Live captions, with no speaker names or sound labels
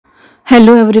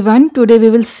Hello everyone, today we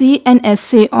will see an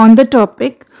essay on the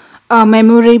topic a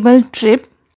memorable trip.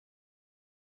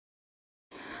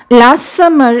 Last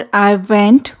summer I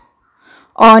went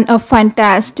on a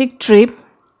fantastic trip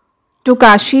to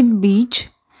Kashid beach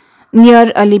near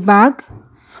Alibag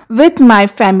with my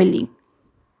family.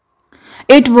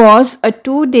 It was a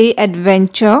 2-day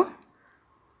adventure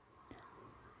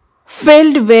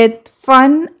filled with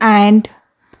fun and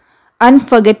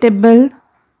unforgettable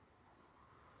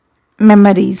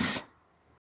memories.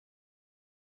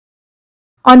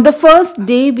 On the first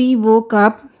day, we woke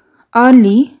up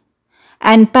early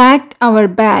and packed our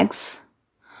bags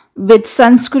with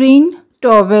sunscreen,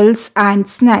 towels, and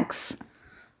snacks.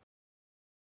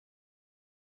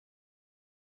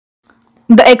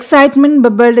 The excitement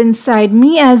bubbled inside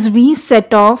me as we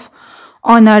set off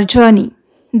on our journey.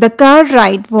 The car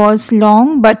ride was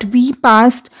long, but we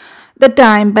passed the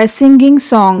time by singing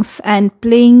songs and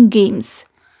playing games.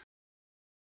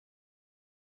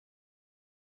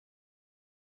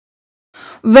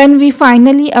 When we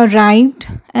finally arrived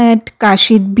at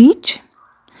Kashid beach,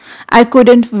 I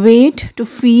couldn't wait to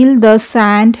feel the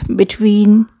sand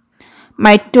between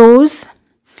my toes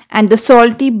and the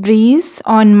salty breeze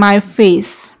on my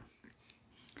face.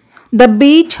 The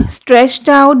beach stretched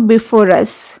out before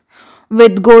us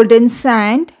with golden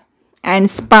sand and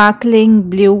sparkling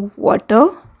blue water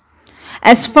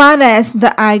as far as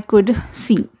the eye could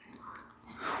see.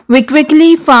 We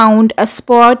quickly found a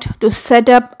spot to set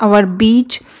up our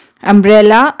beach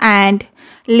umbrella and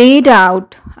laid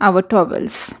out our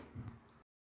towels.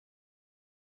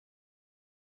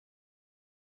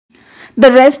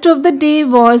 The rest of the day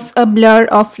was a blur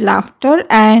of laughter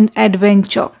and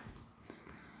adventure.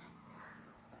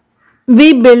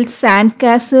 We built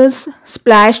sandcastles,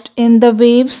 splashed in the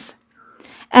waves,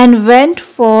 and went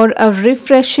for a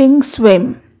refreshing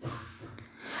swim.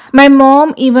 My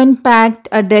mom even packed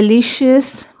a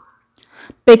delicious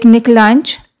picnic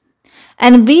lunch,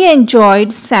 and we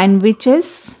enjoyed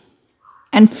sandwiches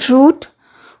and fruit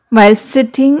while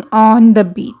sitting on the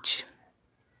beach.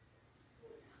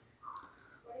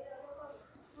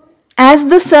 As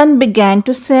the sun began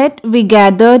to set, we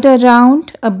gathered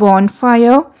around a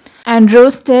bonfire and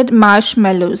roasted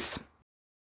marshmallows.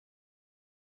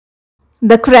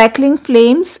 The crackling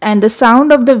flames and the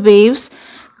sound of the waves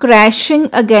crashing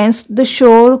against the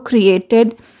shore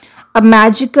created a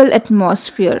magical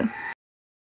atmosphere.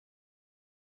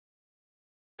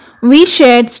 We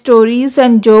shared stories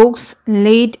and jokes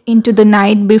late into the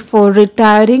night before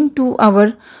retiring to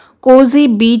our cozy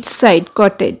beachside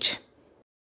cottage.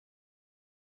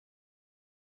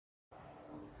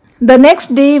 The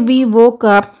next day we woke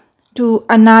up to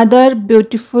another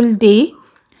beautiful day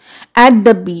at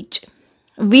the beach.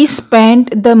 We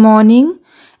spent the morning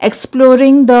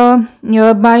exploring the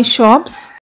nearby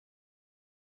shops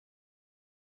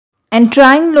and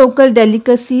trying local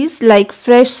delicacies like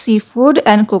fresh seafood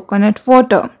and coconut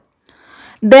water.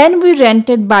 Then we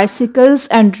rented bicycles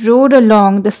and rode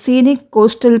along the scenic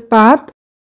coastal path,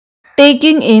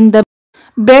 taking in the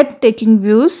breathtaking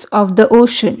views of the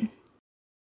ocean.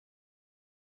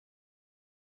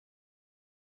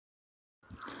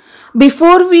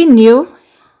 Before we knew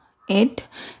it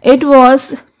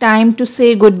was time to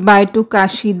say goodbye to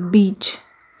Kashid beach.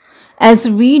 As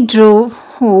we drove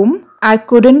home, I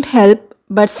couldn't help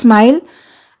but smile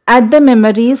at the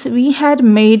memories we had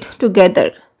made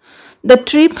together. The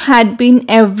trip had been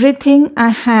everything I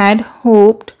had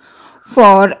hoped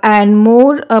for and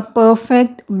more, a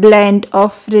perfect blend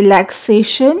of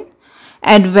relaxation,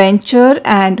 adventure,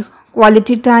 and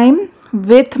quality time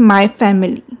with my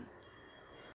family.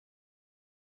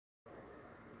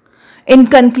 In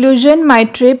conclusion, my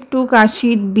trip to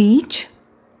Kashid beach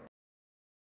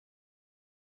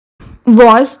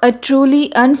was a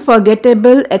truly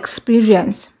unforgettable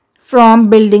experience. From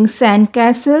building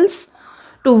sandcastles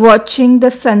to watching the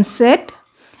sunset,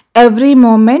 every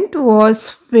moment was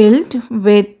filled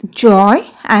with joy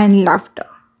and laughter.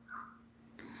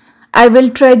 I will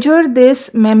treasure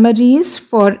these memories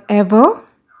forever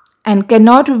and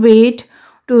cannot wait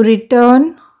to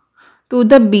return to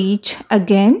the beach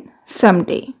again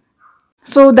someday.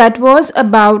 So that was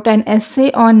about an essay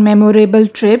on memorable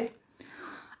trip.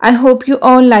 I hope you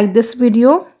all like this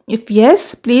video. If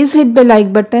yes, please hit the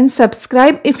like button,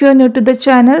 subscribe if you are new to the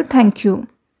channel. Thank you.